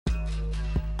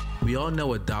We all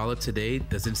know a dollar today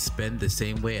doesn't spend the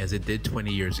same way as it did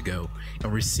 20 years ago,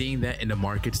 and we're seeing that in the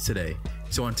markets today.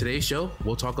 So on today's show,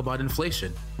 we'll talk about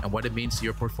inflation and what it means to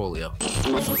your portfolio.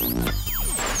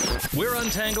 We're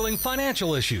untangling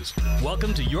financial issues.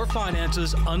 Welcome to Your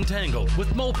Finances Untangled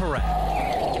with Mo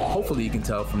Parat. Hopefully you can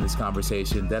tell from this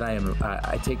conversation that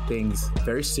I take things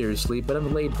very seriously, but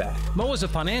I'm laid back. Mo is a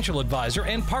financial advisor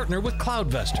and partner with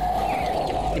CloudVestor.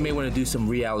 You may want to do some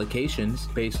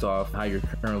reallocations based off how you're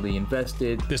currently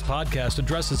invested. This podcast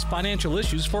addresses financial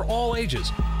issues for all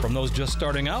ages, from those just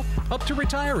starting out up to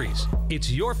retirees. It's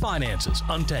Your Finances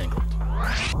Untangled.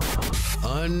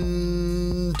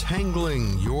 Untangling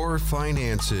your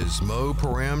finances. Mo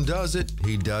Param does it.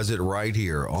 He does it right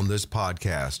here on this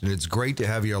podcast. And it's great to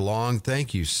have you along.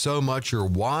 Thank you so much. You're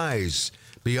wise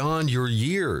beyond your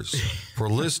years for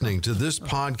listening to this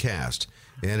podcast.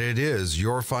 And it is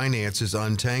Your Finances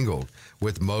Untangled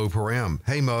with Mo Param.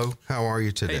 Hey, Mo, how are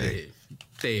you today? Hey,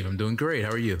 Dave, I'm doing great. How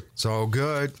are you? It's all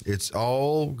good. It's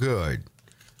all good.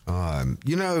 I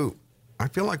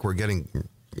feel like we're getting...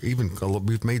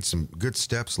 we've made some good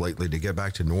steps lately to get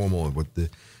back to normal with the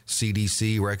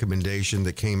CDC recommendation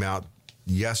that came out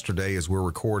yesterday as we're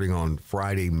recording on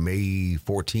Friday, May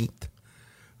 14th,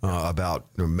 about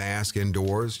mask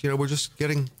indoors. We're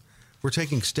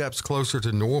taking steps closer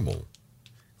to normal.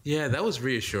 Yeah, that was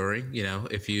reassuring.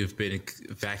 If you've been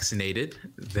vaccinated,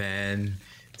 then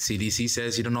CDC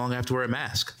says you don't no longer have to wear a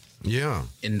mask. Yeah.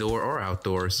 Indoor or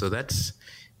outdoor. So that's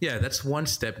one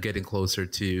step getting closer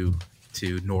to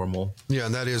normal. Yeah,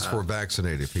 and that is for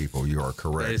vaccinated people. You are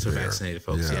correct. That is for vaccinated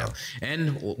folks, yeah.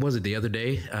 And what was it the other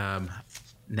day?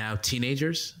 Now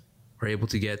teenagers are able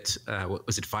to get,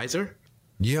 was it Pfizer?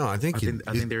 Yeah, I think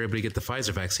they're able to get the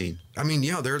Pfizer vaccine. I mean,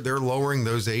 yeah, they're lowering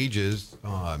those ages,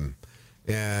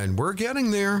 and we're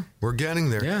getting there. We're getting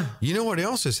there. Yeah. You know what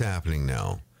else is happening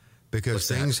now? Because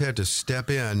things had to step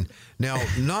in. Now,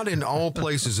 not in all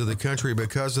places of the country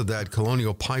because of that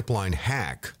Colonial Pipeline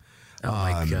hack. Oh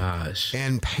my gosh.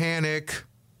 And panic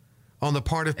on the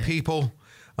part of people.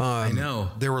 I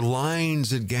know. There were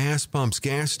lines at gas pumps,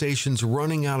 gas stations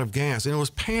running out of gas. And it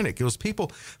was panic. It was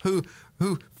people who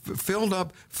filled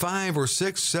up 5 or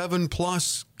 6, 7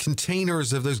 plus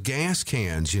containers of those gas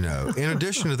cans, in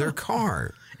addition to their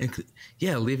car.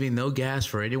 Leaving no gas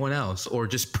for anyone else or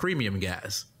just premium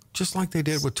gas. Just like they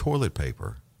did with toilet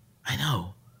paper. I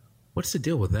know. What's the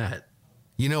deal with that?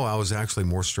 I was actually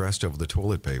more stressed over the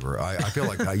toilet paper. I feel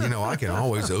like, I can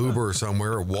always Uber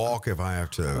somewhere or walk if I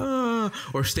have to.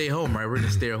 Or stay home, right? We're in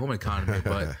a stay-at-home economy,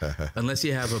 but unless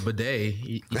you have a bidet,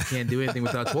 you can't do anything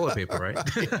without toilet paper, right?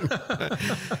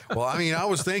 Well, I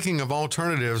was thinking of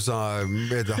alternatives at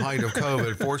the height of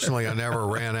COVID. Fortunately, I never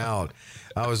ran out.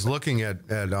 I was looking at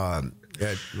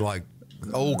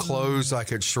old clothes I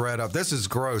could shred up. This is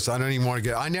gross. I don't even want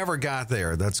to I never got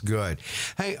there. That's good.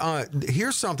 Hey,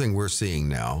 here's something we're seeing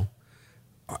now,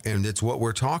 and it's what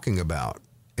we're talking about,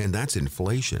 and that's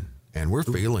inflation. And we're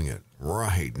feeling it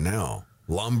right now.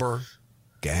 Lumber,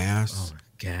 gas,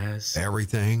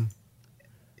 everything.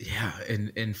 Yeah,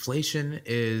 and inflation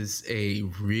is a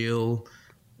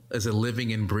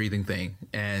living and breathing thing.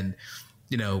 And,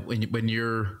 when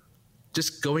you're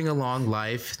just going along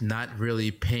life, not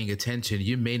really paying attention,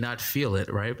 you may not feel it,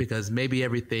 right? Because maybe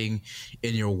everything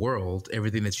in your world,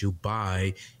 everything that you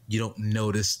buy, you don't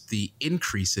notice the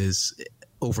increases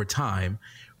over time.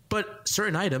 But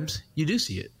certain items, you do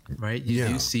see it, right? You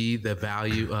do see the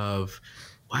value of,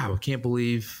 wow, I can't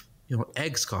believe,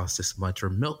 eggs cost this much or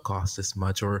milk costs this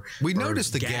much we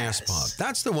notice the gas pump.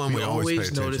 That's the one we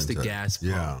always notice the gas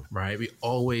pump, right? We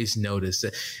always notice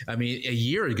it. I mean, a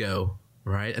year ago,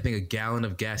 right? I think a gallon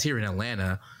of gas here in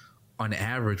Atlanta on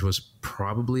average was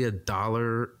probably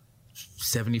 $1.75,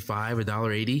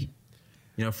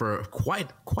 $1.80, for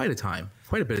quite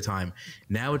a bit of time.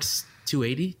 Now it's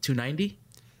 $2.80, $2.90,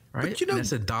 right? But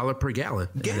that's $1 per gallon.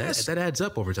 Gas, that adds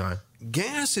up over time.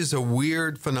 Gas is a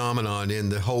weird phenomenon in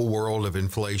the whole world of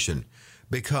inflation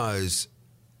because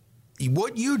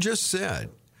what you just said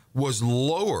was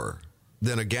lower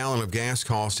than a gallon of gas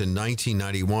cost in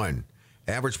 1991.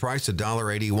 Average price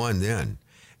 $1.81 then.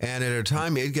 And at a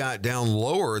time, it got down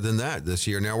lower than that this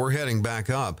year. Now we're heading back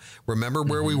up. Remember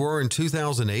where we were in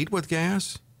 2008 with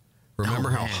gas? Remember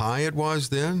how high it was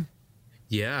then?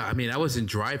 Yeah. I mean, I wasn't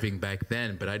driving back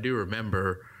then, but I do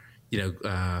remember,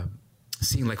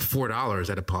 seeing like $4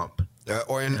 at a pump.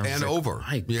 And over.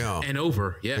 Yeah. And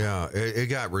over. Yeah. Yeah. It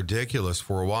got ridiculous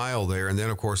for a while there. And then,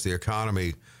 of course, the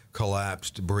economy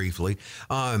collapsed briefly.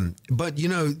 But,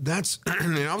 that's,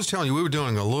 and I was telling you, we were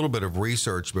doing a little bit of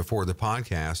research before the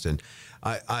podcast. And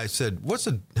I said,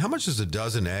 how much is a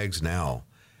dozen eggs now?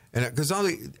 And because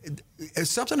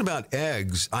it's something about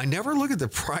eggs, I never look at the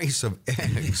price of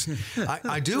eggs.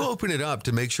 I do open it up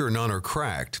to make sure none are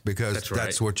cracked because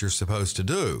that's what you're supposed to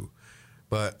do.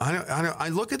 But I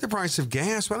look at the price of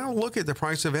gas, but I don't look at the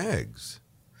price of eggs.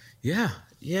 Yeah.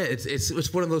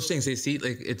 It's one of those things. They see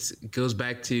like it goes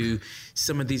back to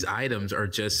some of these items are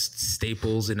just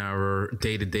staples in our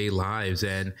day-to-day lives.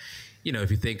 And, you know,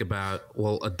 if you think about,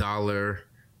 well, $1,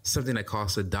 something that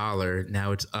costs $1,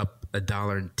 now it's up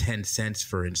 $1.10,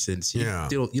 for instance. You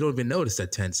don't even notice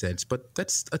that 10 cents, but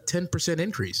that's a 10%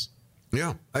 increase.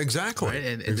 Yeah, exactly. Right?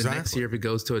 And the next year, if it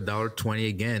goes to $1.20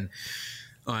 again,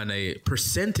 on a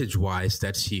percentage wise,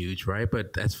 that's huge, right?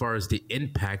 But as far as the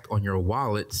impact on your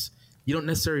wallets, you don't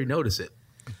necessarily notice it.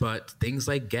 But things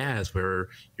like gas, where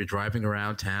you're driving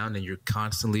around town and you're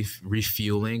constantly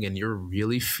refueling and you're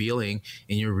really feeling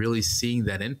and you're really seeing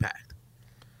that impact.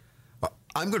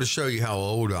 I'm going to show you how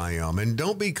old I am, and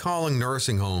don't be calling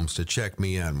nursing homes to check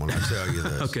me in when I tell you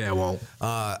this. Okay, I won't.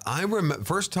 I remember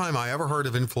first time I ever heard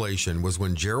of inflation was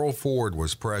when Gerald Ford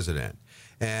was president,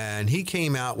 and he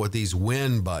came out with these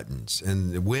WIN buttons,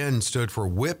 and the WIN stood for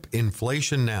Whip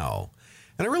Inflation Now,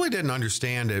 and I really didn't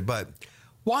understand it. But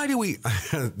why do we?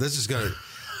 This is going to.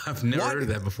 I've never heard of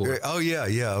that before. Oh yeah,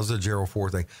 it was a Gerald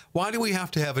Ford thing. Why do we have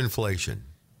to have inflation?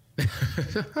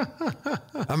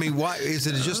 I mean, why is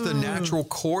it just the natural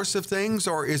course of things,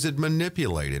 or is it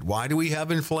manipulated? Why do we have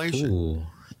inflation?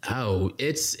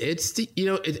 It's the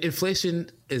inflation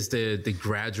is the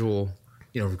gradual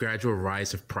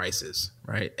rise of prices,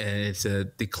 right? And it's a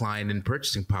decline in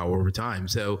purchasing power over time.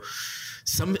 So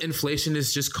some inflation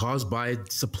is just caused by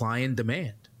supply and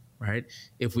demand, right?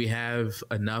 If we have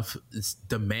enough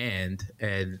demand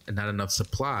and not enough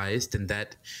supplies, then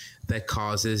that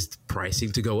causes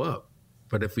pricing to go up.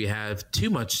 But if we have too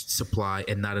much supply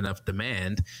and not enough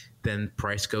demand, then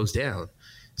price goes down.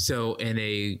 So in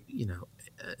the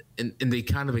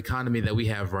kind of economy that we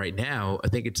have right now, I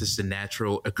think it's just a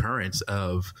natural occurrence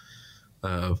of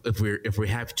if we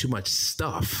have too much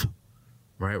stuff,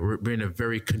 right? We're in a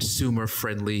very consumer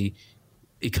friendly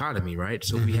economy, right?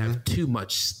 So if we have too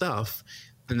much stuff,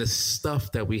 then the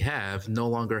stuff that we have no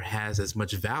longer has as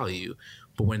much value.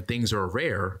 But when things are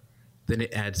rare, then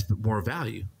it adds more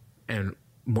value, and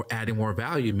adding more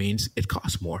value means it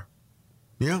costs more.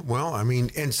 Yeah, well, I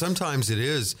mean, and sometimes it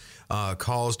is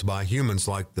caused by humans,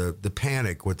 like the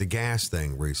panic with the gas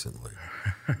thing recently.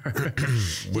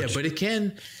 Yeah, but it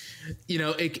can,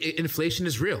 inflation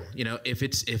is real.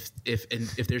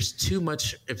 If there's too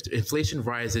much, if inflation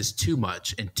rises too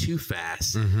much and too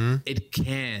fast, it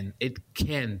can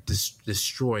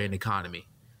destroy an economy.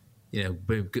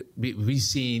 We've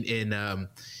seen in,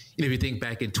 if you think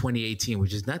back in 2018,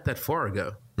 which is not that far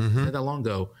ago, not that long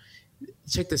ago,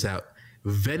 check this out.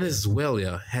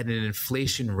 Venezuela had an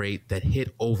inflation rate that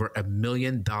hit over $1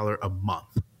 million a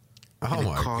month. And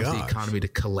it caused the economy to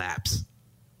collapse.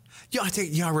 Yeah,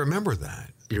 I remember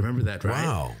that. You remember that, right?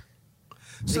 Wow.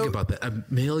 Think about that.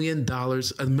 $1 million,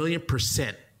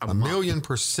 1,000,000% a month.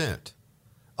 1,000,000%.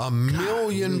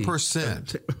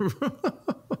 1,000,000%.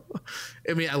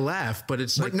 I mean, I laugh, but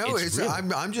it's like, it's real.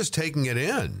 I'm just taking it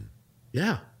in.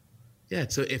 Yeah.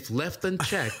 So if left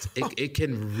unchecked, it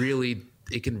can really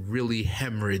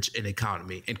hemorrhage an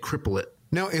economy and cripple it.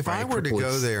 Now, if I were to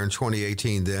go there in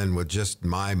 2018, then with just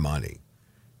my money,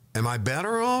 am I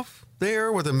better off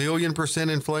there with 1,000,000%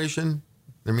 inflation?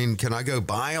 I mean, can I go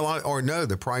buy a lot, or no?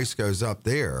 The price goes up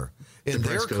there in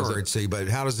their currency, but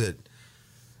how does it?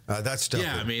 That's stuff.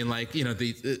 Yeah, I mean,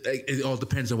 it all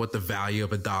depends on what the value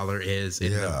of a dollar is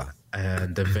in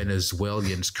the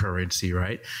Venezuelan's currency,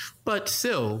 right? But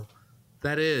still,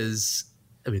 that is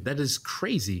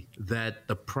crazy that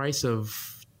the price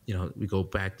of, we go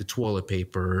back to toilet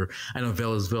paper. I know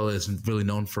Venezuela isn't really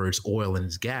known for its oil and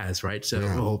its gas, right?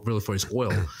 So really for its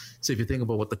oil. So if you think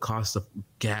about what the cost of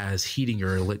gas, heating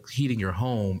your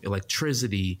home,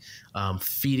 electricity,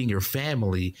 feeding your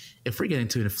family, if we're getting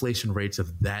to inflation rates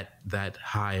of that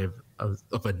high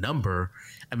of a number,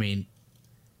 I mean,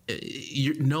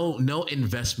 no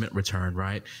investment return,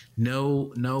 right?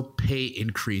 No pay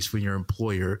increase from your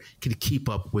employer can keep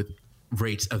up with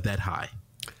rates of that high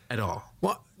at all.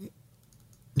 Well,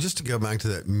 just to go back to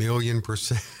that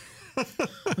 1,000,000%,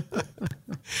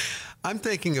 I'm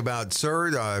thinking about,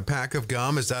 sir, a pack of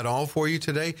gum. Is that all for you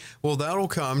today? Well, that'll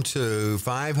come to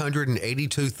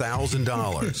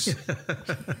 $582,000.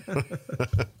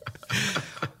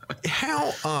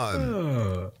 How?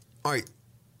 All right.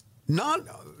 Not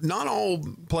all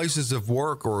places of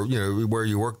work, or where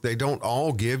you work, they don't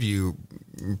all give you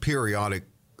periodic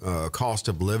cost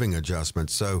of living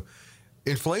adjustments. So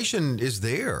inflation is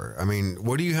there. I mean,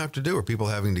 what do you have to do? Are people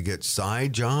having to get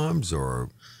side jobs or?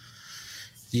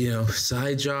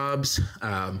 Side jobs,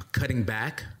 cutting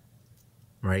back,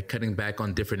 right? Cutting back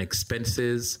on different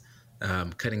expenses,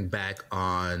 cutting back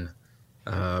on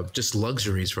just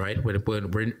luxuries, right?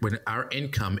 When our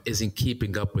income isn't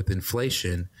keeping up with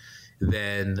inflation,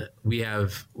 then we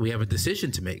have a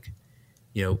decision to make.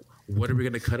 What are we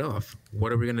going to cut off?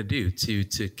 What are we going to do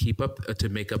to keep up, to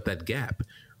make up that gap?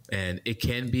 And it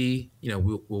can be,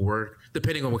 we'll work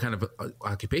depending on what kind of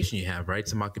occupation you have, right?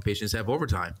 Some occupations have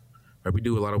overtime. Right? We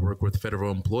do a lot of work with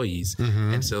federal employees,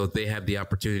 and so they have the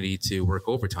opportunity to work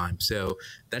overtime. So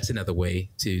that's another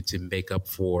way to make up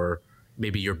for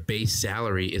maybe your base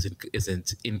salary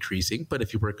isn't increasing, but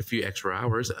if you work a few extra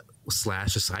hours / a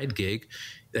side gig,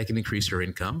 that can increase your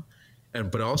income.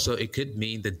 But also it could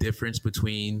mean the difference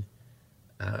between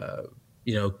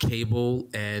cable,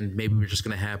 and maybe we're just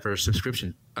going to have our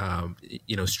subscription,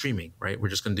 streaming, right? We're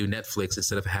just going to do Netflix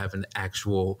instead of having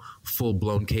actual full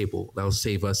blown cable. That'll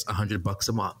save us $100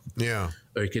 a month. Yeah.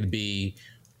 Or it could be,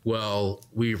 well,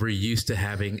 we were used to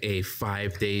having a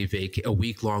 5-day a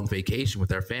week-long vacation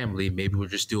with our family. Maybe we'll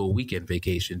just do a weekend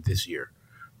vacation this year,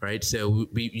 right? So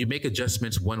you make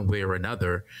adjustments one way or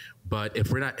another, but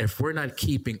if we're not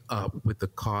keeping up with the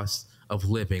cost of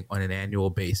living on an annual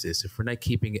basis, if we're not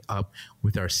keeping it up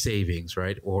with our savings,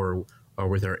 right, or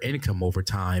with our income over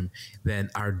time, then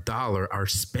our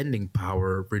spending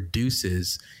power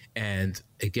reduces. And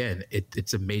again,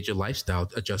 it's a major lifestyle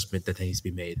adjustment that needs to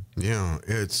be made. Yeah,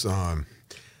 it's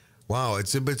wow.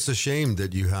 It's a shame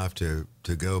that you have to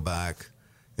go back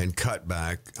and cut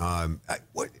back.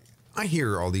 I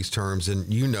hear all these terms,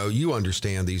 and you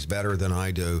understand these better than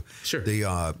I do. Sure. The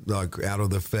out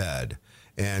of the Fed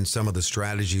and some of the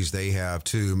strategies they have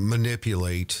to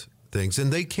manipulate things,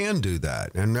 and they can do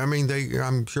that. And I mean,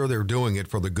 I'm sure they're doing it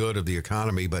for the good of the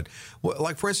economy. But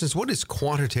like, for instance, what is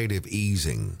quantitative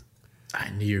easing? I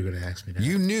knew you were going to ask me that.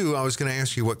 You knew I was going to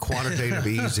ask you what quantitative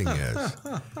easing is.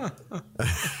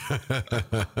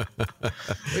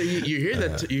 You hear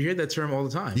that? You hear that term all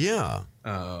the time. Yeah.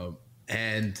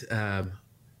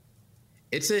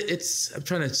 It's. I'm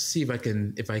trying to see if I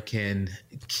can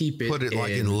keep it. Put it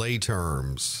like in lay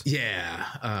terms. Yeah.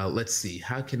 Let's see.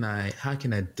 How can I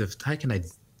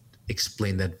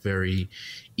explain that very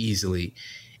easily?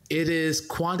 It is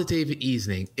quantitative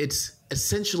easing. It's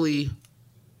essentially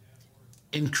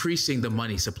increasing the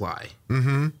money supply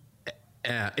in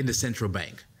the central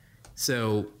bank.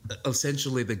 So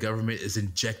essentially, the government is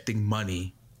injecting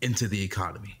money into the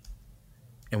economy.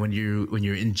 And when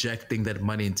you're injecting that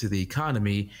money into the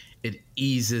economy, it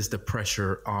eases the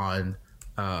pressure on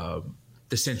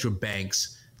the central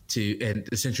banks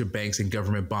and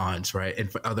government bonds, right,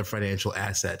 and for other financial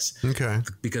assets. Okay.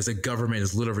 Because the government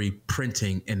is literally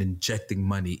printing and injecting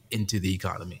money into the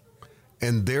economy.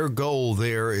 And their goal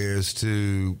there is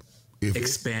to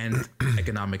expand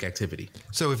economic activity.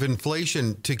 So if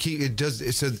inflation to keep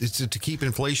it's to keep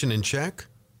inflation in check.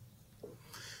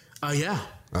 Yeah.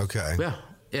 Okay. Yeah.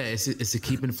 Yeah, it's to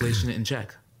keep inflation in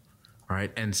check, all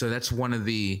right. And so that's one of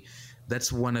the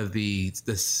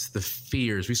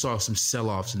fears. We saw some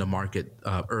sell-offs in the market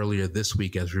earlier this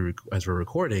week as we're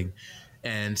recording,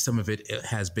 and some of it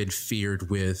has been feared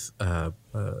with the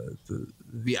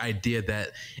idea that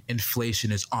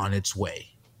inflation is on its way,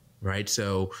 right?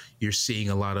 So you're seeing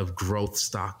a lot of growth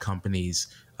stock companies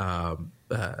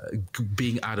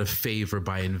being out of favor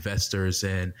by investors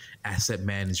and asset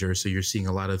managers. So you're seeing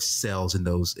a lot of sales in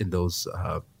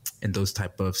those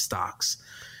type of stocks.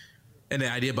 And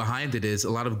the idea behind it is a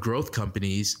lot of growth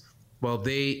companies, well,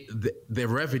 their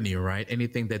revenue, right?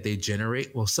 Anything that they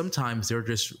generate, well, sometimes they're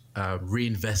just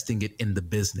reinvesting it in the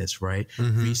business, right?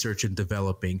 Mm-hmm. Research and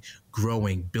developing,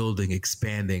 growing, building,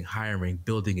 expanding, hiring,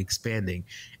 building, expanding.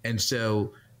 And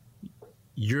so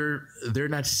you're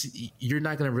not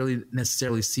going to really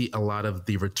necessarily see a lot of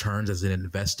the returns as an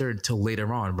investor until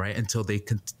later on, right? Until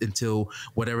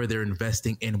whatever they're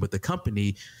investing in with the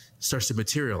company starts to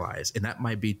materialize, and that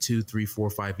might be 2, 3, 4,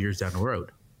 5 years down the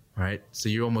road, right? So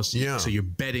so you're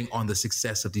betting on the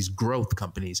success of these growth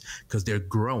companies because they're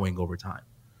growing over time.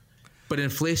 But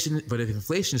if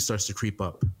inflation starts to creep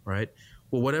up, right?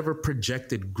 Well, whatever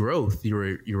projected growth you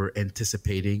were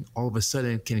anticipating, all of a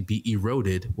sudden can be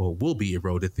eroded. Well, will be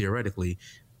eroded theoretically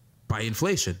by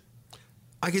inflation.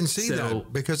 I can see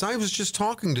that because I was just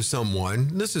talking to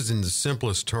someone. This is in the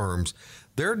simplest terms.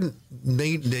 They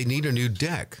need a new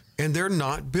deck, and they're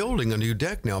not building a new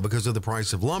deck now because of the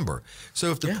price of lumber.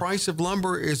 So if the price of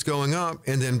lumber is going up,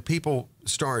 and then people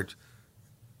start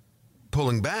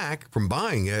pulling back from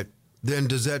buying it, then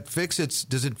does that fix it?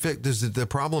 Does the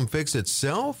problem fix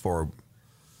itself, or?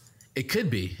 It could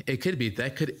be.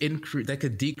 That could increase. That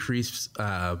could decrease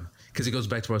because it goes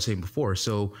back to what I was saying before.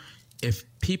 So if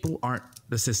people aren't,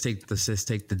 let's just take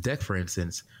the deck for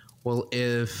instance. Well,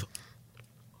 if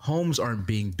homes aren't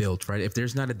being built, right? If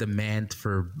there's not a demand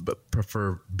for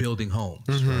building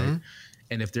homes, right?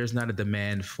 And if there's not a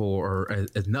demand for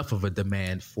enough of a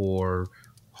demand for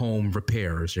home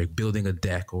repairs, like building a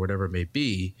deck or whatever it may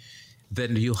be,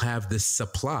 then you'll have this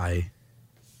supply,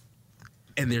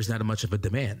 and there's not much of a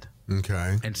demand.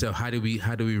 Okay. And so how do we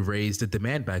raise the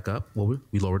demand back up? Well,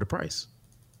 we lower the price,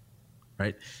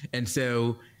 right? And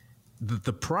so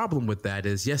the problem with that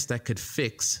is, yes, that could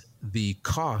fix the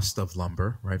cost of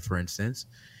lumber, right? For instance,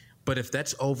 but if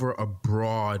that's over a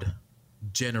broad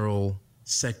general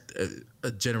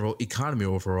general economy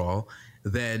overall,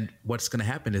 then what's going to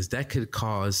happen is that could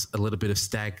cause a little bit of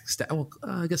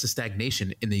a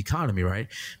stagnation in the economy, right?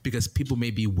 Because people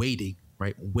may be waiting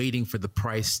for the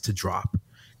price to drop.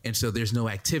 And so there's no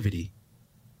activity,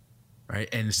 right?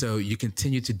 And so you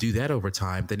continue to do that over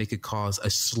time, then it could cause a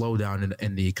slowdown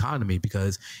in the economy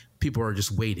because people are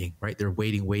just waiting, right? They're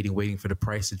waiting for the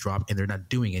price to drop, and they're not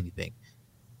doing anything.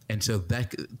 And so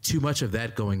that too much of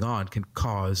that going on can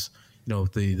cause,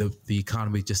 the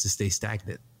economy just to stay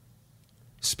stagnant.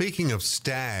 Speaking of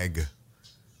stag,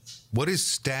 what is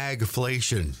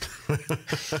stagflation?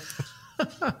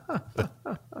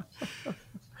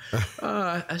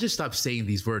 I just stopped saying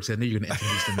these words. I know you're going to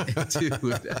introduce them into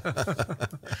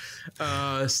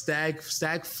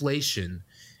stagflation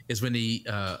is when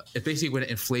it's basically when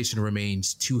inflation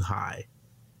remains too high,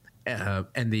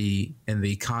 and the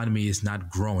economy is not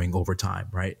growing over time.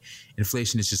 Right?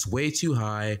 Inflation is just way too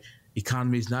high.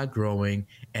 Economy is not growing,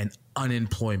 and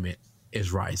unemployment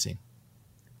is rising.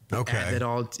 Okay.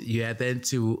 You add that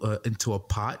into a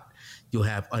pot. You'll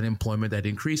have unemployment that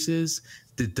increases.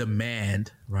 The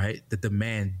demand, right? The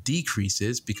demand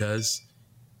decreases because,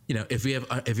 if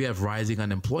you have rising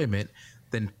unemployment,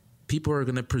 then people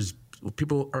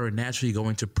are naturally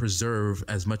going to preserve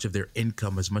as much of their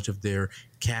income, as much of their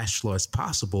cash flow as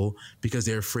possible, because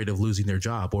they're afraid of losing their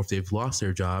job, or if they've lost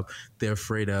their job, they're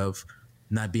afraid of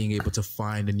not being able to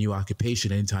find a new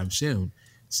occupation anytime soon.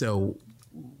 So,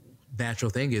 natural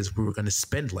thing is we're going to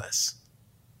spend less,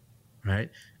 right?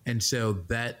 And so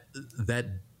that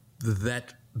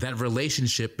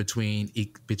relationship between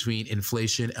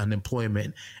inflation,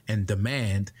 unemployment, and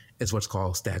demand is what's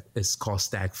called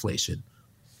stagflation.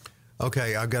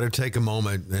 Okay, I've got to take a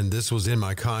moment, and this was in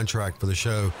my contract for the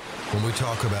show. When we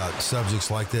talk about subjects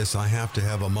like this, I have to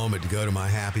have a moment to go to my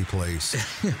happy place,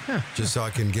 just so I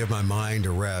can give my mind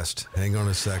a rest. Hang on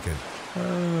a second.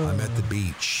 I'm at the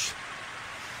beach.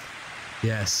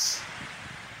 Yes.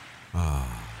 You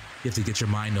have to get your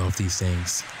mind off these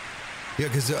things. Yeah,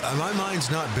 because my mind's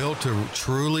not built to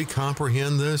truly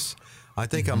comprehend this. I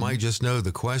think I might just know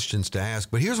the questions to ask.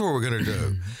 But here's what we're going to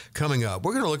do. Coming up,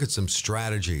 we're going to look at some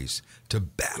strategies to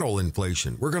battle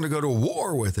inflation. We're going to go to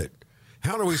war with it.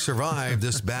 How do we survive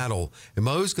this battle? And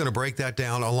Mo's going to break that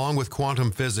down along with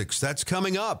quantum physics. That's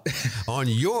coming up on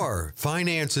Your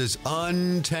Finances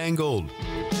Untangled.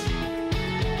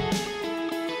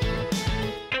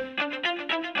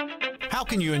 How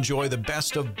can you enjoy the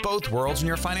best of both worlds in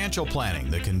your financial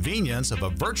planning? The convenience of a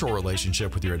virtual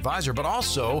relationship with your advisor, but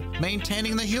also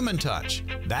maintaining the human touch.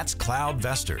 That's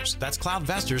CloudVestors. That's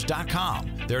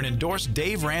CloudVestors.com. They're an endorsed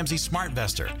Dave Ramsey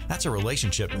SmartVestor. That's a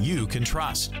relationship you can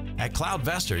trust. At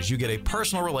CloudVestors, you get a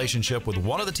personal relationship with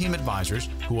one of the team advisors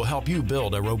who will help you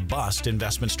build a robust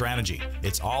investment strategy.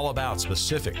 It's all about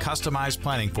specific, customized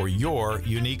planning for your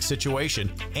unique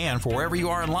situation and for wherever you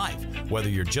are in life, whether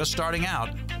you're just starting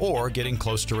out or getting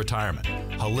close to retirement.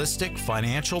 Holistic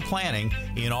financial planning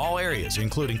in all areas,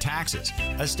 including taxes,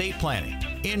 estate planning,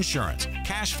 insurance,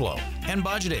 cash flow, and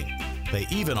budgeting. They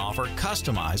even offer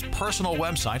customized personal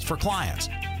websites for clients.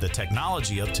 The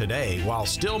technology of today while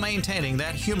still maintaining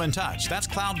that human touch. That's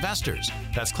CloudVestors.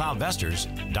 That's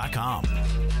CloudVestors.com.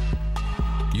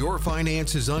 Your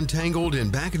Finances Untangled, and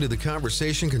back into the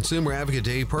conversation, consumer advocate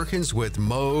Dave Perkins with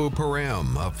Mo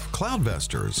Parem of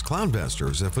CloudVestors.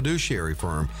 CloudVestors, a fiduciary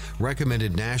firm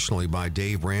recommended nationally by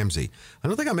Dave Ramsey. I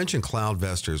don't think I mentioned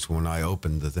CloudVestors when I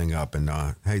opened the thing up, and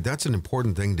hey, that's an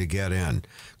important thing to get in.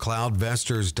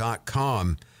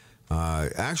 CloudVestors.com.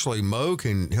 Actually, Mo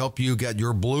can help you get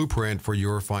your blueprint for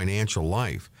your financial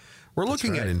life. We're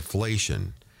looking at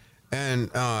inflation.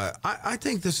 And I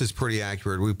think this is pretty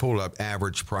accurate. We pulled up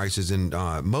average prices, and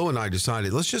Mo and I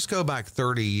decided, let's just go back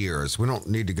 30 years. We don't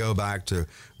need to go back to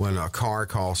when a car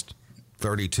cost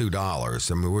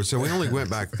 $32. I mean, so we only went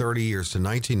back 30 years to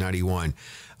 1991.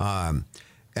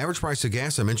 Average price of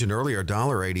gas, I mentioned earlier,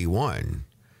 $1.81.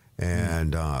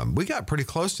 And we got pretty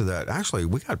close to that. Actually,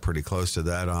 we got pretty close to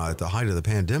that at the height of the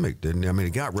pandemic, didn't it? I mean,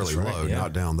 it got really low,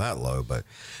 not down that low. But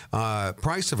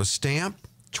price of a stamp,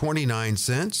 29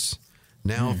 cents,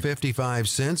 now 55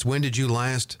 cents. When did you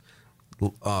last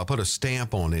put a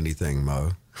stamp on anything,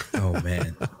 Mo? Oh,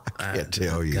 man. I can't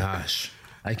tell you. Gosh,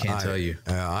 I can't tell you.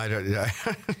 I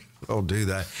don't do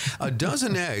that. A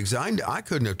dozen eggs. I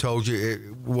couldn't have told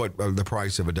you what the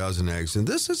price of a dozen eggs. And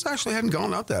this is actually hadn't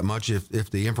gone up that much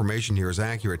if the information here is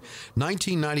accurate.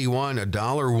 1991,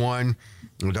 $1.01,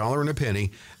 $1 and a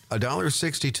penny.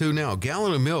 $1.62 now.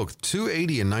 Gallon of milk,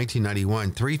 $2.80 in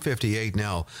 1991, $3.58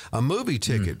 now. A movie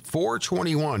ticket,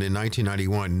 $4.21 in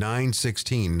 1991,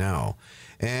 $9.16 now.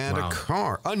 And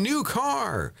a new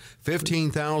car,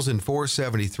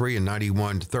 $15,473 in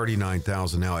 91,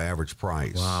 $39,000 now average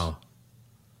price. Wow.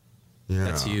 Yeah.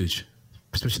 That's huge.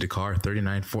 Especially the car,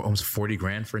 almost 40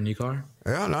 grand for a new car.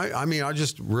 Yeah, and I mean,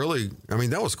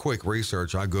 that was quick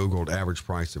research. I Googled average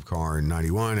price of car in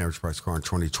 91, average price of car in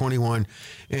 2021.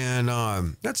 And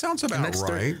that sounds about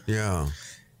right. Yeah.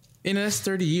 And that's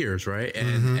 30 years, right?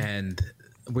 And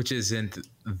which isn't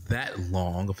that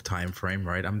long of a time frame,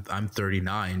 right? I'm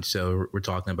 39, so we're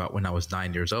talking about when I was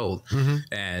 9 years old.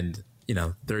 And,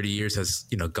 30 years has,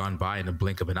 gone by in a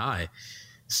blink of an eye.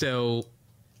 So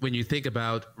when you think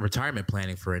about retirement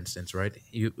planning, for instance, right?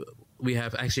 I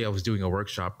was doing a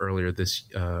workshop earlier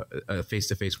a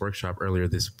face-to-face workshop earlier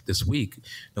this week.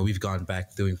 We've gone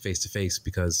back doing face-to-face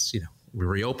because, we're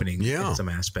reopening in some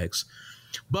aspects.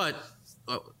 But,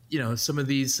 some of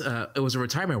these, it was a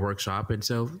retirement workshop. And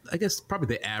so I guess probably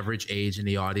the average age in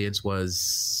the audience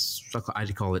was,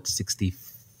 I'd call it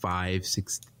 65,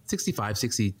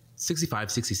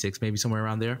 66, maybe somewhere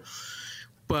around there.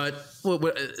 But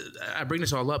I bring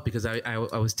this all up because I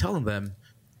was telling them,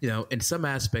 in some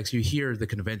aspects, you hear the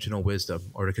conventional wisdom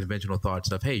or the conventional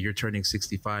thoughts of, hey, you're turning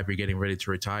 65, you're getting ready to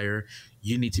retire.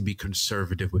 You need to be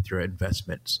conservative with your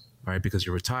investments, right? Because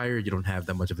you're retired, you don't have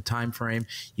that much of a time frame.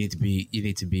 You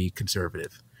need to be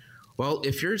conservative. Well,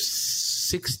 if you're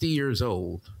 60 years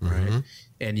old, right,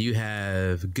 and you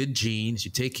have good genes,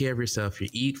 you take care of yourself, you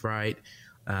eat right,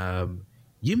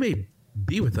 you may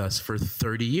be with us for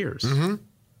 30 years.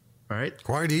 Right?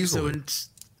 Quite easily. So it's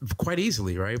quite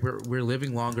easily, right? We're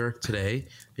living longer today,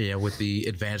 with the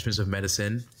advancements of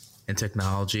medicine and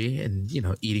technology and,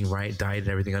 eating right, diet and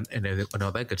everything and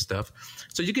all that good stuff.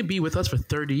 So you can be with us for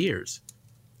 30 years.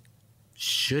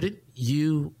 Shouldn't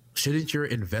your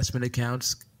investment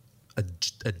accounts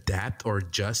adapt or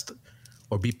adjust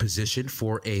or be positioned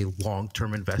for a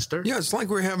long-term investor? Yeah, it's like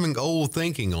we're having old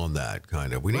thinking on that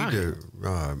kind of. We need to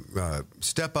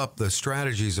step up the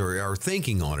strategies or our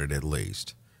thinking on it at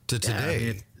least to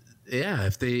today.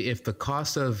 If the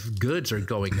cost of goods are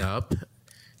going up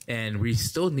and we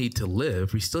still need to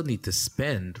live, we still need to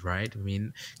spend, right? I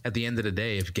mean, at the end of the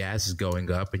day, if gas is going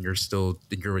up and you're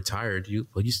retired, you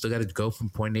still got to go from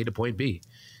point A to point B.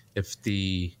 If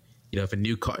a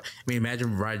new car,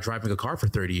 imagine driving a car for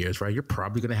 30 years, right? You're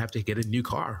probably going to have to get a new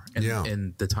car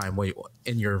in the time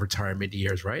in your retirement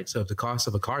years, right? So if the cost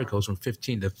of a car goes from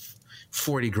 15 to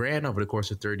 40 grand over the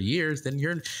course of 30 years,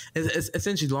 then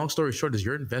essentially, long story short, is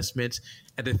your investment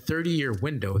at a 30-year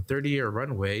window, a 30-year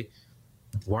runway.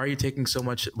 Why are you taking so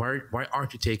much? Why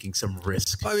aren't you taking some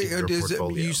risk in your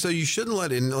portfolio? So you shouldn't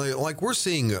let it, like we're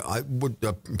seeing what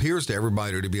appears to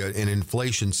everybody to be an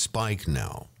inflation spike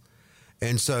now.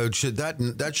 And so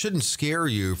that shouldn't scare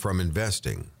you from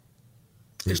investing.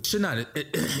 It should not.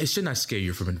 It should not scare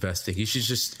you from investing. You should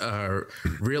just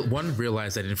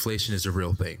realize that inflation is a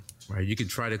real thing, right? You can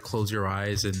try to close your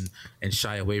eyes and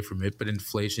shy away from it, but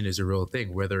inflation is a real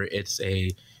thing. Whether it's a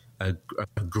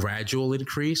gradual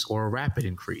increase or a rapid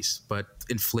increase, but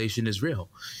inflation is real.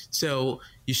 So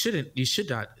you should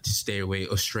not stray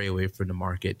away from the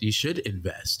market. You should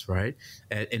invest, right?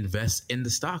 Invest in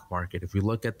the stock market. If we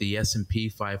look at the S&P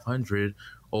 500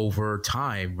 over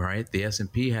time, right? The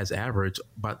S&P has averaged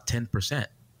about 10%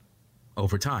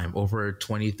 over time, over a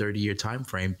 20, 30-year time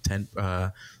frame,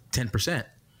 10%.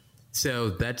 So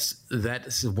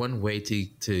that's one way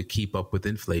to keep up with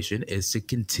inflation is to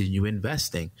continue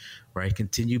investing, right?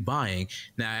 Continue buying.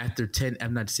 Now, after 10,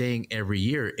 I'm not saying every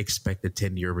year expect a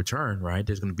 10-year return, right?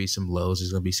 There's going to be some lows,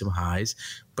 there's going to be some highs,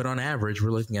 but on average,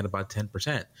 we're looking at about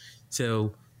 10%.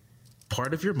 So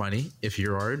part of your money, if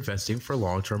you are investing for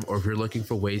long term or if you're looking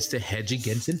for ways to hedge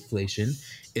against inflation,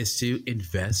 is to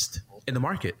invest in the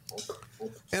market.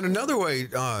 And another way,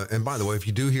 and by the way, if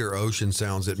you do hear ocean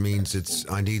sounds, it means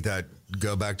I need that,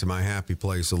 go back to my happy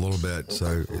place a little bit.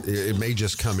 So it may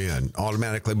just come in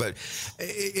automatically. But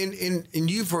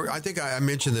I think I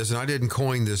mentioned this, and I didn't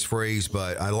coin this phrase,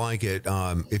 but I like it.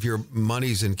 If your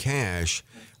money's in cash,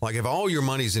 like if all your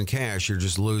money's in cash, you're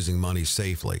just losing money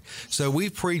safely. So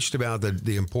we've preached about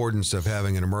the importance of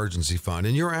having an emergency fund,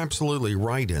 and you're absolutely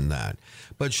right in that.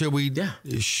 But should we pull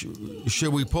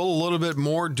a little bit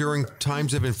more during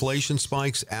times of inflation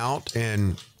spikes out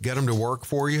and get them to work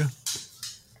for you?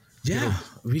 Yeah,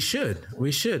 we should.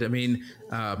 I mean,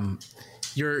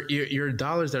 your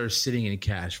dollars that are sitting in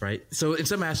cash, right? So in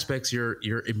some aspects, your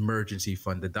emergency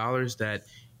fund, the dollars that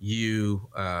you're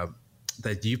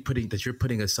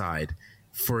putting aside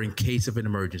for in case of an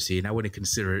emergency, and I wouldn't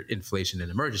consider inflation an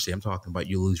emergency. I'm talking about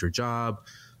you lose your job,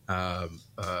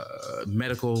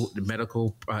 medical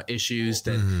issues,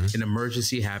 that an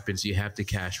emergency happens, you have the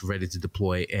cash ready to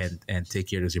deploy and take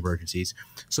care of those emergencies.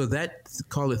 So that,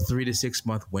 call it 3 to 6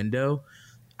 month window,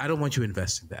 I don't want you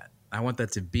investing that. I want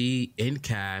that to be in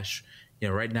cash.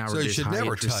 Right now, so there's high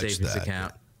interest savings that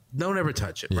account. Don't ever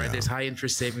touch it, right? There's high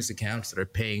interest savings accounts that are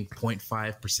paying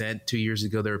 0.5%. 2 years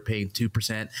ago, they were paying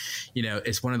 2%.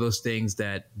 It's one of those things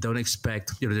that don't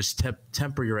expect, just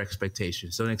temper your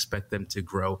expectations. Don't expect them to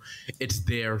grow. It's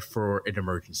there for an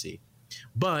emergency.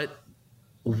 But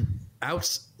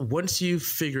once you've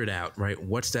figured out, right,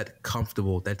 what's that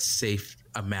comfortable, that safe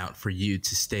amount for you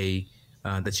to stay,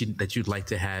 that you'd like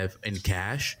to have in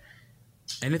cash,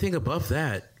 anything above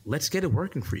that, let's get it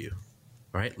working for you.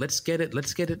 Right. Let's get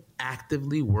it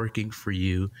actively working for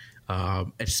you,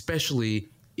 especially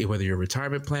whether you're a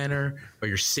retirement planner or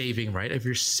you're saving. Right. If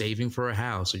you're saving for a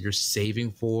house or you're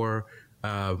saving for,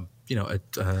 the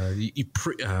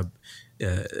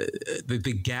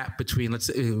gap between, let's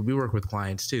say, we work with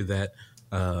clients too that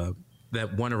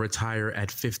want to retire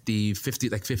at 55,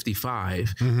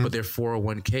 but their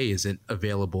 401k isn't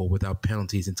available without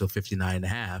penalties until 59 and a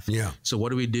half. Yeah. So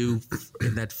what do we do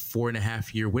in that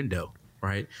 4.5 year window?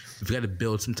 Right, we've got to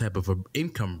build some type of an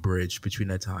income bridge between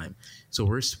that time. So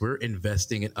we're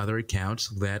investing in other accounts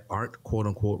that aren't quote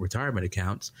unquote retirement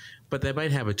accounts, but they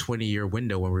might have a 20-year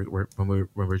window when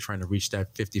we're trying to reach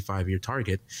that 55-year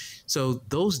target. So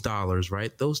those dollars,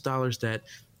 right, those dollars that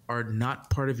are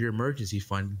not part of your emergency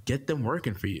fund, get them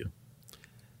working for you.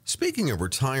 Speaking of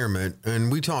retirement,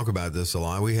 and we talk about this a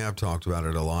lot, we have talked about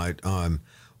it a lot.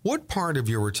 What part of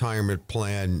your retirement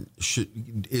plan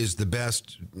is the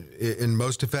best and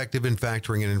most effective in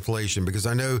factoring in inflation? Because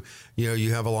I know,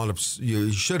 you have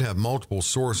you should have multiple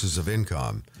sources of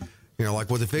income. Like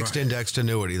with a fixed indexed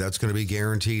annuity, that's going to be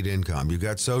guaranteed income. You've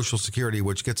got Social Security,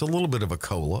 which gets a little bit of a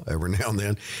COLA every now and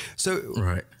then. So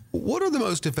what are the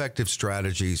most effective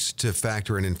strategies to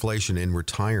factor in inflation in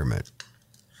retirement?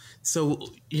 So,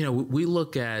 we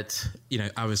look at,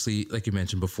 obviously, like you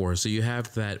mentioned before, so you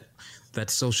have that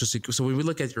Social Security. So when we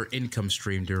look at your income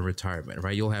stream during retirement,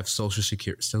 right, you'll have Social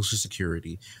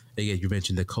Security. Again, you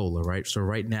mentioned the COLA, right? So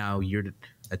right now,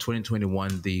 at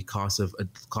 2021, the cost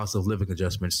of living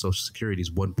adjustment, Social Security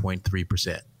is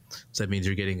 1.3%. So that means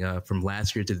you're getting from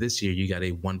last year to this year, you got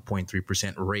a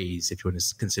 1.3% raise, if you want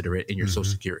to consider it, in your Social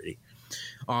Security.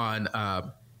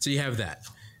 So you have that.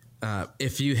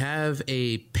 If you have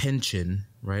a pension,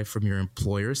 right, from your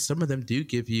employer, some of them do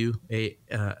give you a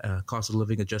cost of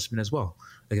living adjustment as well.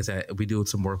 Like I said, we do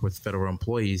some work with federal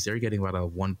employees. They're getting about a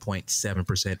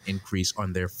 1.7% increase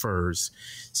on their FERS.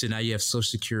 So now you have Social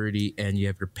Security and you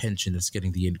have your pension that's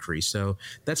getting the increase. So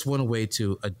that's one way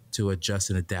to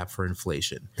adjust and adapt for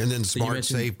inflation. And then smart,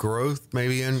 safe growth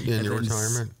maybe in your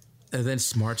retirement? And then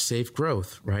smart, safe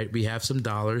growth, right? We have some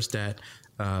dollars that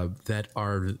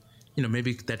are,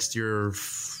 maybe that's your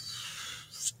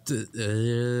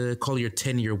call your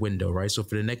 10-year window, right? So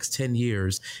for the next 10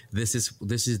 years, this is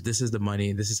the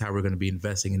money, this is how we're going to be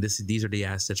investing, and these are the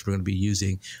assets we're going to be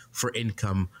using for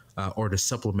income or to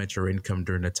supplement your income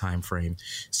during the time frame.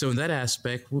 So in that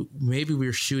aspect, maybe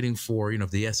we're shooting for,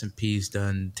 if the S&P's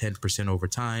done 10% over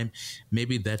time,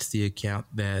 maybe that's the account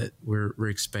that we're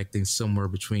expecting somewhere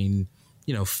between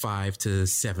 5 to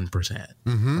 7%,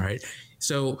 right?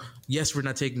 So yes, we're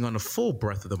not taking on a full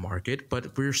breadth of the market,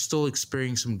 but we're still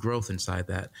experiencing some growth inside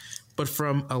that. But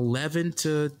from 11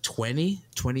 to 20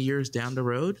 years down the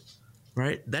road,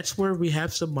 right? That's where we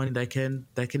have some money that can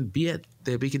be at,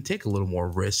 that we can take a little more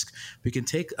risk. We can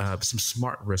take some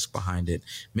smart risk behind it.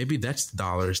 Maybe that's the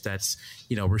dollars that's,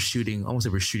 we're shooting, almost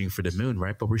like we're shooting for the moon,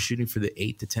 right? But we're shooting for the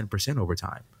 8 to 10% over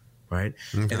time. Right.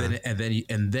 Okay.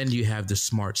 And then you have the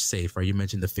smart safe, right? You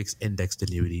mentioned the fixed indexed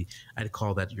annuity. I'd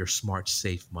call that your smart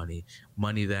safe money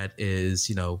that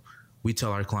is, we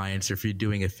tell our clients, if you're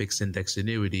doing a fixed index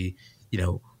annuity,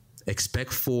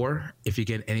 expect 4. If you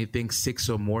get anything 6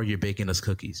 or more, you're baking us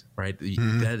cookies, right?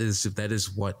 That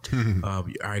is what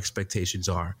our expectations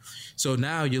are. So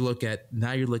now you look at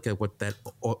what that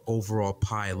overall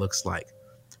pie looks like.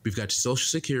 We've got Social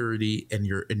Security and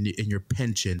your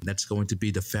pension. That's going to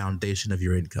be the foundation of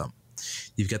your income.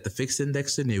 You've got the fixed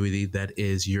index annuity that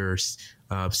is your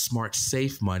smart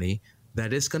safe money.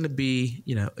 That is going to be,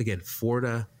 again, 4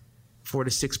 to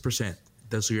 6%.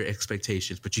 Those are your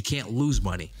expectations, but you can't lose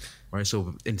money, right?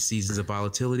 So in seasons of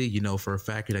volatility, for a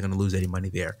fact you're not going to lose any money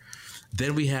there.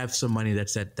 Then we have some money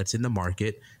that's in the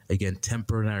market. Again,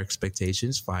 tempering our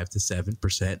expectations, 5 to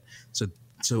 7%.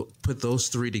 So put those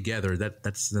 3 together.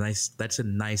 That's a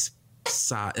nice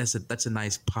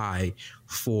pie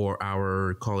for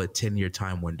our, call it, 10-year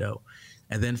time window.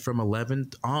 And then from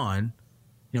 11 on,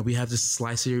 we have this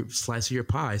slice of your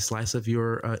pie, slice of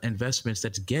your investments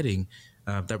that's getting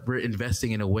that we're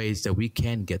investing in a ways that we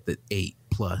can get the 8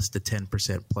 plus, the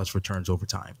 10% plus returns over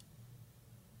time.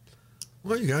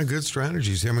 Well, you got good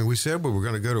strategies. I mean, we said we were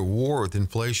going to go to war with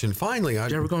inflation. Finally,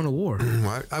 we're going to war.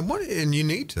 I want, and you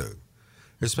need to,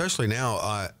 especially now.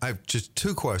 I have just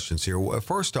 2 questions here.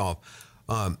 First off,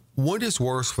 what is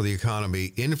worse for the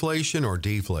economy, inflation or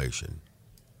deflation?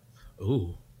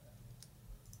 Ooh.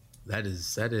 That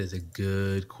is a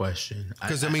good question.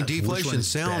 Because deflation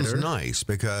sounds nice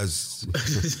because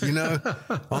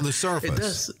on the surface. It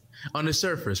does. On the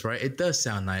surface, right? It does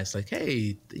sound nice. Like,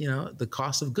 hey, the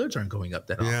cost of goods aren't going up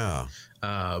that often.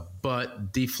 Yeah.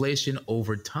 But deflation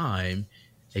over time,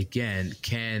 again,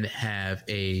 can have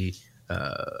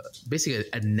basically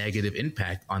a negative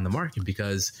impact on the market,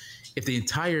 because if the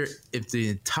entire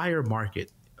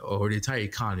market or the entire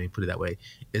economy, put it that way,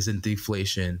 is in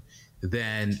deflation,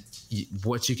 then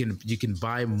what you can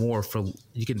buy more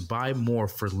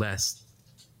for less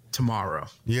tomorrow.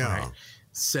 Yeah. Right?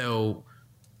 So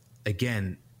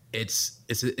again, it's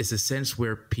a sense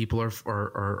where people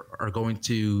are going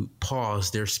to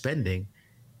pause their spending,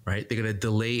 right? They're going to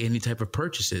delay any type of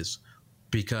purchases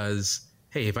because,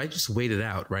 hey, if I just wait it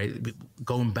out, right?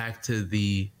 Going back to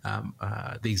the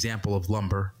example of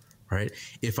lumber, right?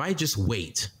 If I just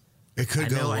wait. It could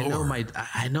go lower.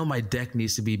 I know my deck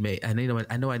needs to be made. I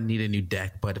know I need a new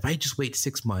deck, but if I just wait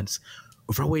 6 months,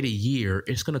 or if I wait a year,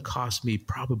 it's going to cost me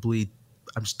probably,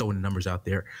 I'm just throwing the numbers out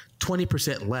there,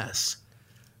 20% less.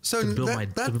 So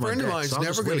that friend of mine's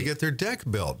never going to get their deck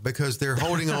built because they're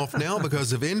holding off now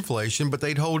because of inflation, but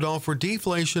they'd hold off for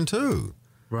deflation too.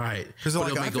 Right. Because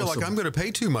I feel like I'm going to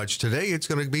pay too much today. It's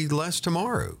going to be less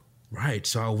tomorrow. Right.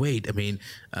 So I'll wait. I mean,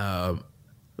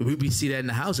 we see that in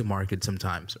the housing market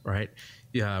sometimes, right?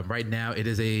 Yeah. Right now,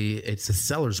 it's a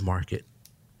seller's market,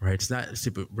 right? It's not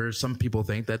where some people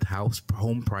think that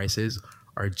home prices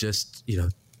are just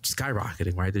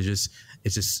skyrocketing, right? It's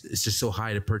just so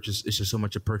high to purchase. It's just so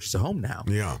much to purchase a home now.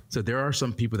 Yeah. So there are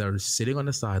some people that are sitting on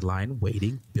the sideline,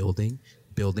 waiting, building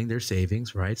their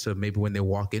savings, right? So maybe when they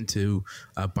walk into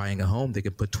buying a home, they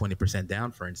could put 20%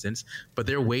 down, for instance, but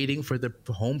they're waiting for the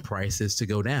home prices to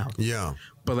go down. Yeah.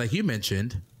 But like you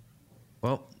mentioned,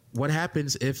 well, what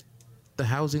happens if the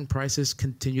housing prices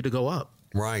continue to go up?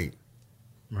 Right.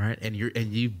 Right. And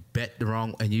you bet the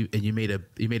wrong, and you made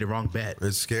a wrong bet.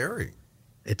 It's scary.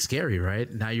 It's scary,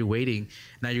 right? Now you're waiting.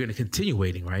 Now you're going to continue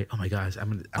waiting, right? Oh my gosh,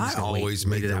 I always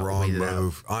make the wrong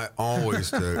move. I always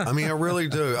do. I mean, I really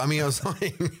do. I mean,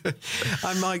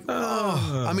 I'm like,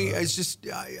 oh. I mean, it's just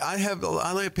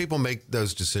I let people make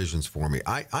those decisions for me.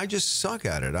 I just suck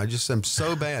at it. I just am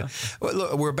so bad.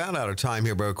 Look, we're about out of time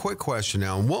here, but a quick question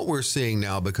now. What we're seeing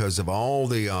now because of all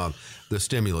the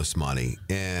stimulus money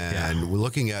and we're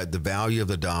looking at the value of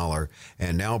the dollar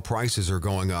and now prices are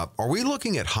going up. Are we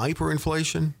looking at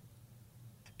hyperinflation?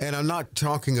 And I'm not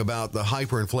talking about the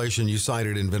hyperinflation you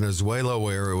cited in Venezuela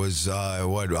where it was,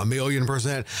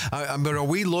 1,000,000%. But are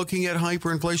we looking at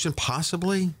hyperinflation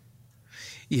possibly?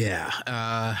 Yeah.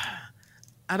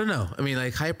 I don't know. I mean,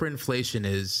 like hyperinflation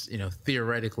is,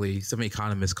 theoretically, some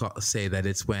economists say that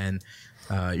it's when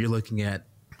you're looking at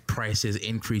prices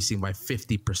increasing by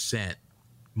 50%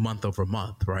 month over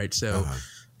month, right? So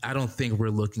I don't think we're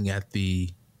looking at the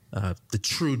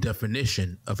true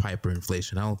definition of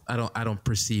hyperinflation. I don't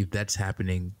perceive that's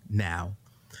happening now,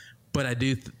 but I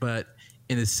do. But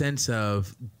in the sense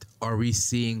of, are we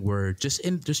seeing where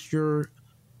just your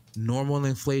normal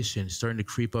inflation starting to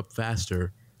creep up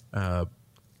faster?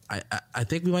 I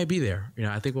think we might be there.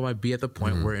 I think we might be at the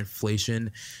point where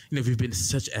inflation, we've been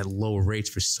such at low rates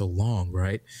for so long,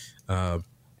 right?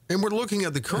 And we're looking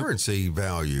at the currency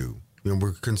value.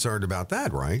 We're concerned about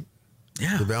that, right?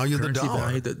 Yeah, the value of the currency dollar.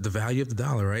 value, the value of the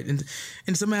dollar, right? And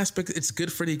in some aspects, it's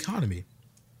good for the economy,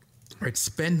 right?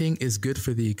 Spending is good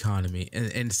for the economy,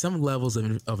 and some levels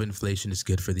of inflation is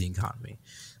good for the economy,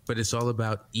 but it's all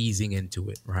about easing into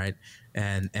it, right?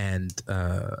 And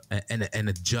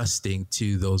adjusting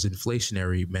to those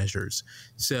inflationary measures.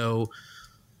 So,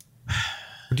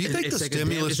 do you think the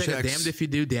stimulus checks? Like a damned if you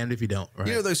do, damned if you don't, right?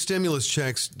 You know, those stimulus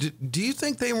checks, do you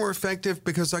think they were effective?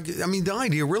 Because, I mean, the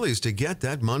idea really is to get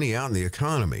that money out in the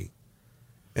economy.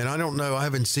 And I don't know, I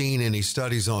haven't seen any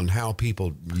studies on how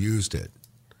people used it.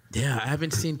 Yeah, I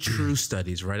haven't seen true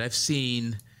studies, right? I've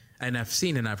seen and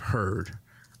I've heard.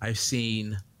 I've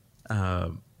seen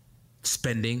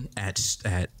spending at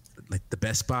like the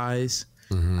Best Buys.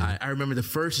 I remember the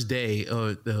first day,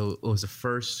 it was the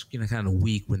first kind of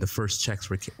week when the first checks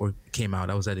came out.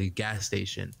 I was at a gas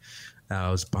station.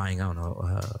 I was buying, I don't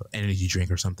know, energy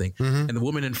drink or something. And the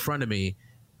woman in front of me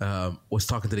was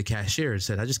talking to the cashier and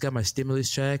said, I just got my stimulus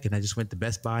check and I just went to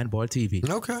Best Buy and bought a TV.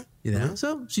 Okay.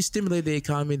 So she stimulated the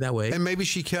economy that way. And maybe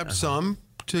she kept some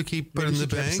to keep put in the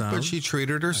bank, but she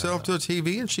treated herself to a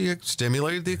TV and she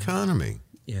stimulated the economy.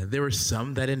 Yeah, there were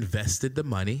some that invested the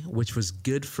money, which was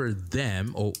good for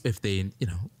them, or if they,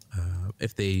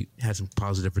 if they had some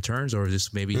positive returns, or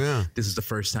just maybe this is the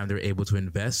first time they're able to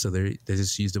invest, so they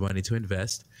just use the money to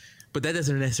invest. But that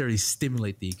doesn't necessarily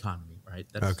stimulate the economy, right?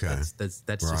 That's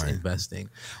just investing.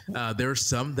 There are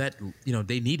some that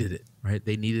they needed it, right?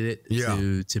 They needed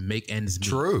it to make ends meet.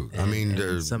 True. And, I mean,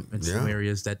 in some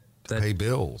areas that pay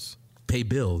bills.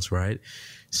 Right?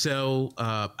 So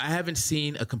I haven't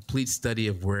seen a complete study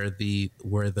of where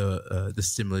the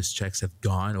stimulus checks have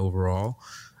gone overall,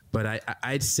 but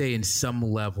I'd say in some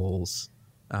levels,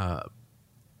 I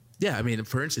mean,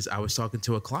 for instance, I was talking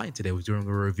to a client today. I was doing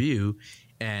a review,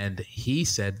 and he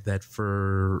said that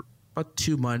for about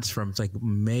 2 months, from like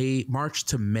March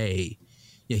to May,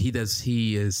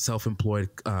 he is self-employed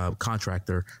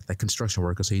contractor, like construction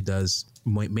worker. So he does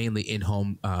mainly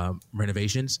in-home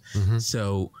renovations.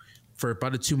 So for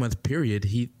about a 2-month period,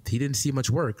 he didn't see much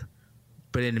work.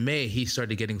 But in May, he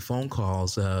started getting phone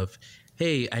calls of,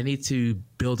 hey, I need to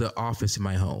build an office in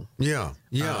my home. Yeah.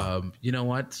 You know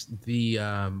what?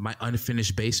 My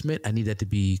unfinished basement, I need that to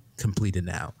be completed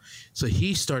now. So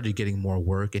he started getting more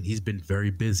work, and he's been very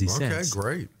busy since. Okay,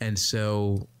 great. And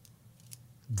so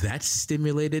that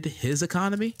stimulated his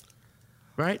economy,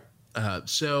 right? I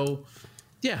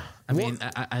mean,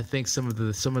 I think some of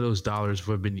those dollars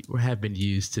have been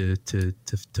used to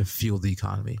fuel the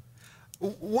economy.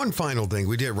 One final thing,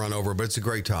 we did run over, but it's a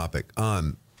great topic.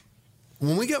 When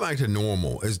we get back to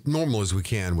normal as we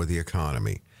can with the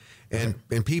economy,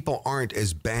 and people aren't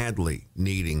as badly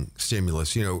needing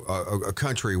stimulus, a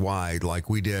countrywide like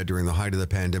we did during the height of the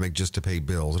pandemic just to pay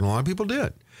bills, and a lot of people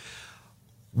did.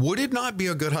 Would it not be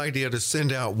a good idea to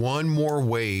send out one more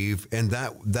wave, and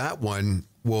that one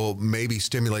will maybe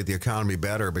stimulate the economy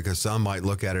better, because some might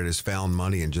look at it as found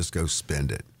money and just go spend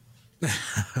it?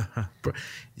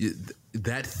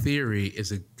 That theory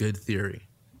is a good theory.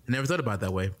 I never thought about it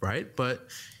that way, right? But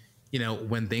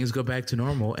when things go back to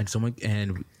normal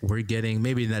and we're getting,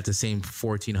 maybe not the same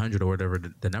 1,400 or whatever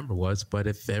the number was, but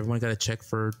if everyone got a check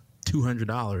for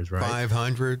 $200, right?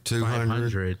 500,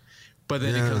 200. But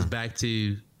then it comes back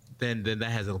to then that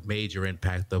has a major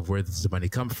impact of where does the money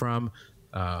come from,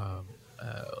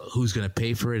 who's going to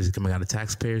pay for it? Is it coming out of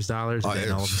taxpayers' dollars? And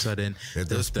then all of a sudden, at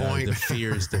this point, the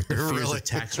fears really? of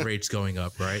tax rates going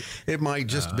up, right? It might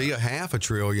just be $500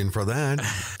 billion for that.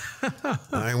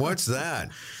 I mean, what's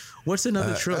that? What's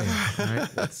another trillion? Right?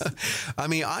 I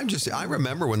mean, I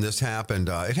remember when this happened.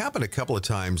 It happened a couple of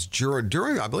times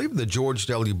during, I believe, the George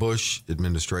W. Bush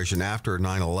administration after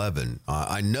 9/11.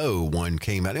 I know one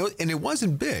came out, and it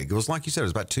wasn't big. It was like you said, it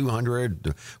was about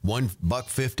 200, $1.50,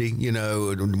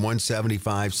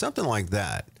 $1.75, something like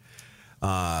that.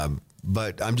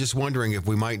 But I'm just wondering if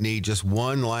we might need just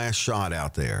one last shot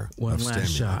out there. One last stimulus.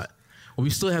 shot. Well, we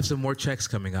still have some more checks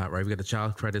coming out, right? We got the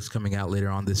child credits coming out later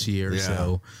on this year. Yeah.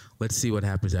 So let's see what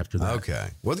happens after that. Okay.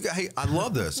 Well, hey, I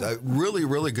love this. Really,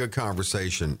 really good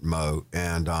conversation, Mo.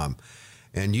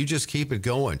 And you just keep it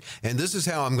going. And this is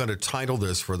how I'm going to title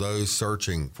this for those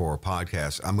searching for a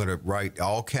podcast. I'm going to write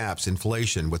all caps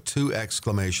inflation with 2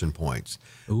 exclamation points.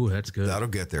 Ooh, that's good. That'll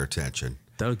get their attention.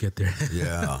 That'll get there.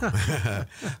 Yeah.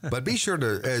 But be sure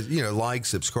to, like,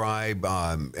 subscribe.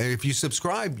 And if you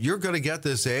subscribe, you're going to get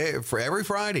this for every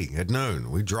Friday at noon.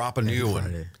 We drop a new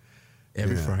one.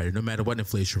 Every Friday, no matter what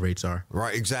inflation rates are.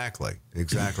 Right. Exactly.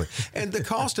 And the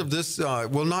cost of this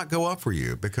will not go up for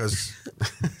you because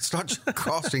it's not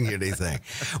costing you anything.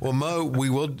 Well, Mo,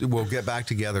 we'll get back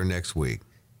together next week.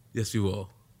 Yes, we will.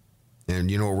 And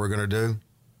you know what we're going to do?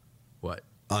 What?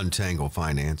 Untangle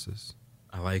finances.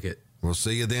 I like it. We'll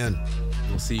see you then.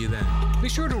 We'll see you then. Be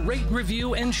sure to rate,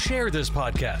 review, and share this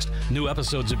podcast. New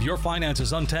episodes of Your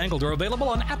Finances Untangled are available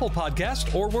on Apple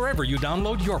Podcasts or wherever you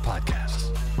download your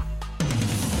podcasts.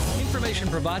 Information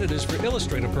provided is for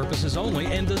illustrative purposes only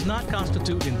and does not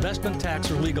constitute investment,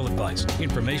 tax, or legal advice.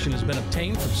 Information has been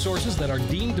obtained from sources that are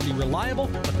deemed to be reliable,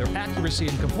 but their accuracy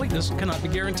and completeness cannot be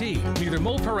guaranteed. Neither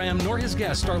Mo Param nor his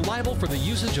guests are liable for the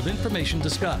usage of information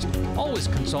discussed. Always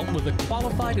consult with a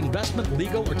qualified investment,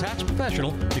 legal, or tax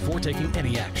professional before taking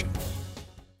any action.